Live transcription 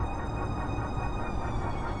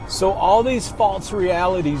So all these false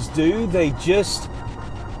realities they just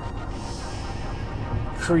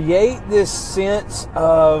create this sense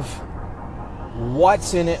of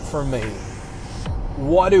what's in it for me?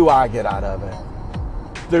 What do I get out of it?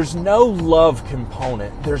 There's no love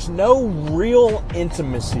component. There's no real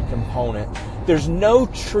intimacy component. There's no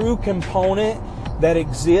true component that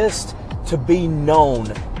exists to be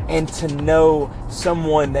known and to know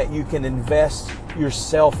someone that you can invest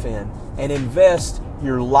yourself in and invest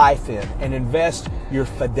your life in and invest your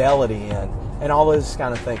fidelity in and all this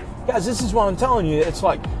kind of thing. Guys, this is what I'm telling you. It's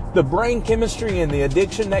like the brain chemistry and the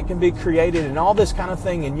addiction that can be created and all this kind of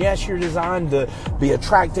thing. And yes, you're designed to be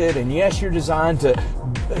attracted. And yes, you're designed to,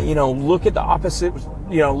 look at the opposite,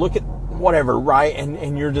 look at whatever, right?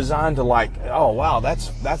 And you're designed to like, oh, wow,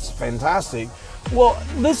 that's fantastic. Well,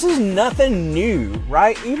 this is nothing new,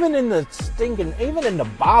 right? Even in the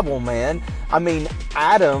Bible, man. I mean,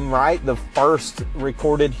 Adam, right? The first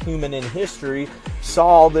recorded human in history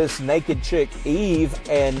saw this naked chick, Eve,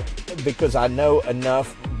 and because I know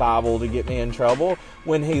enough Bible to get me in trouble,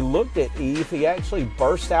 when he looked at Eve, he actually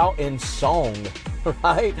burst out in song,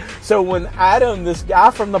 right? So when Adam, this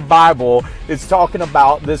guy from the Bible, is talking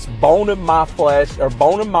about this bone of my flesh, or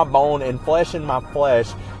bone of my bone and flesh in my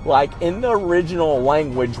flesh, like in the original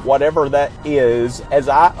language, whatever that is, as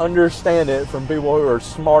I understand it from people who are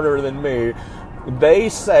smarter than me, they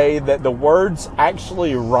say that the words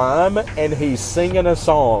actually rhyme and he's singing a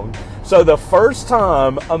song. So the first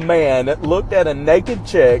time a man looked at a naked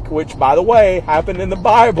chick, which by the way happened in the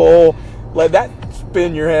Bible, let that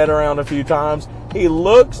spin your head around a few times, he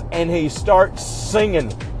looks and he starts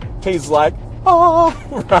singing. He's like, oh,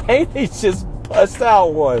 right? He's just bust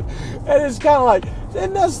out one. And it's kind of like,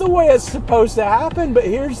 and that's the way it's supposed to happen. But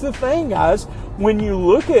here's the thing, guys. When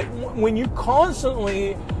you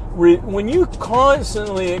constantly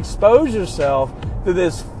expose yourself to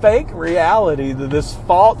this fake reality, to this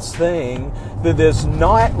false thing, to this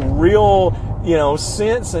not real,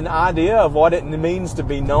 sense and idea of what it means to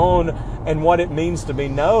be known and what it means to be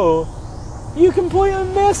known, you completely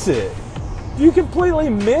miss it. You completely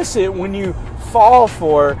miss it when you fall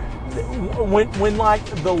for when like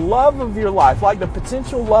the love of your life, like the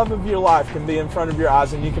potential love of your life can be in front of your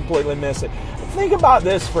eyes and you completely miss it. Think about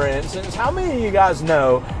this, for instance. How many of you guys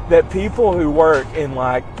know that people who work in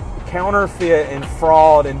like counterfeit and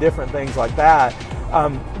fraud and different things like that,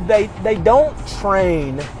 they don't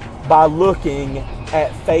train by looking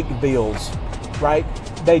at fake bills, right?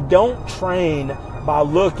 They don't train by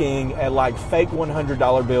looking at like fake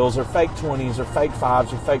 $100 bills or fake 20s or fake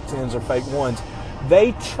 5s or fake 10s or fake 1s.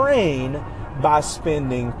 They train by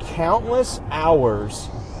spending countless hours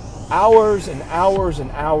and hours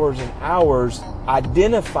and hours and hours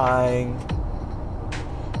identifying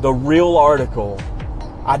the real article,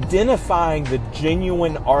 identifying the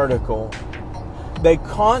genuine article. They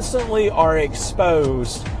constantly are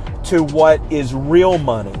exposed to what is real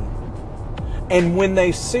money. And when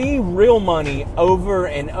they see real money over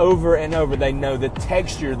and over and over, they know the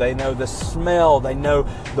texture, they know the smell, they know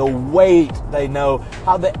the weight, they know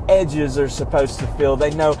how the edges are supposed to feel,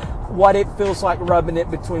 they know what it feels like rubbing it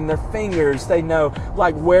between their fingers, they know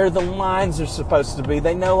like where the lines are supposed to be,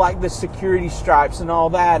 they know like the security stripes and all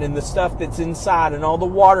that and the stuff that's inside and all the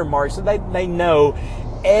watermarks. So they know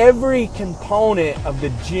every component of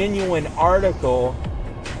the genuine article,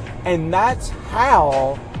 and that's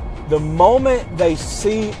how the moment they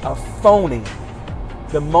see a phony,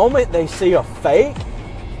 the moment they see a fake,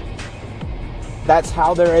 that's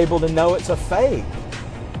how they're able to know it's a fake.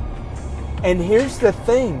 And here's the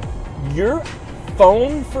thing, your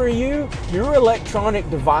phone for you, your electronic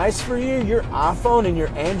device for you, your iPhone and your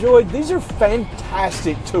Android, these are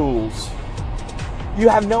fantastic tools. You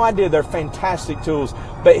have no idea, they're fantastic tools.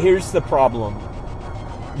 But here's the problem.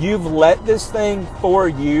 You've let this thing for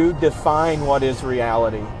you define what is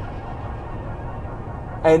reality.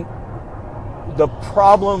 And the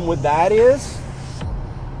problem with that is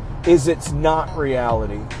it's not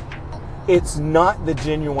reality. It's not the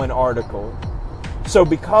genuine article. So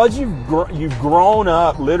because you've grown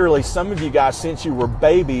up, literally some of you guys since you were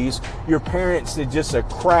babies, your parents did just a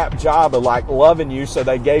crap job of like loving you, so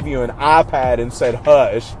they gave you an iPad and said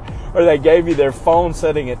hush, or they gave you their phone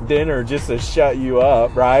setting at dinner just to shut you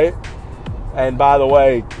up, right? And by the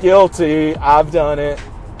way, guilty, I've done it.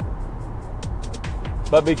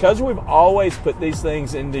 But because we've always put these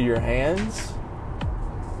things into your hands,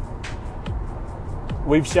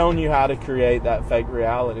 we've shown you how to create that fake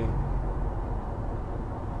reality.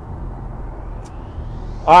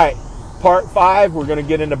 All right, part 5, we're going to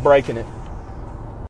get into breaking it.